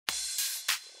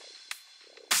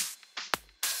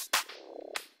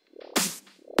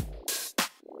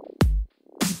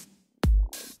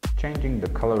Changing the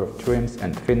color of trims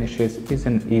and finishes is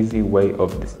an easy way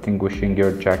of distinguishing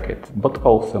your jacket, but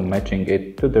also matching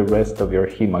it to the rest of your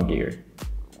Hema gear.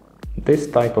 This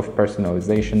type of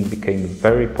personalization became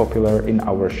very popular in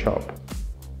our shop.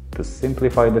 To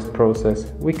simplify this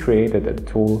process, we created a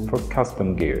tool for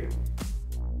custom gear.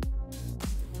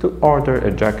 To order a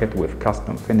jacket with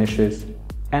custom finishes,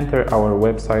 enter our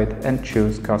website and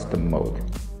choose Custom Mode.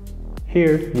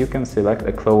 Here you can select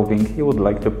a clothing you would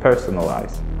like to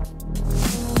personalize.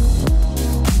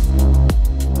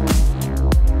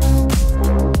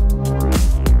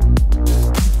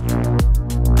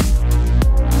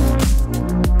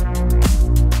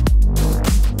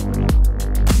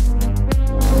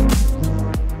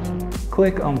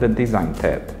 Click on the Design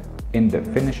tab. In the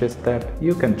Finishes tab,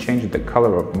 you can change the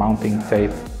color of mounting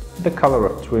tape, the color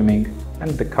of trimming,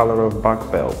 and the color of back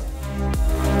belt.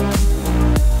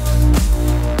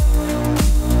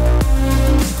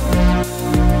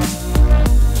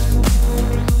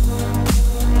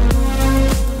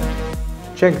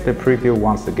 Check the preview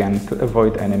once again to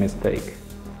avoid any mistake.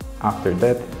 After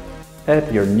that,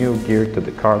 add your new gear to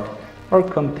the cart or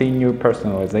continue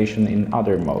personalization in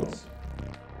other modes.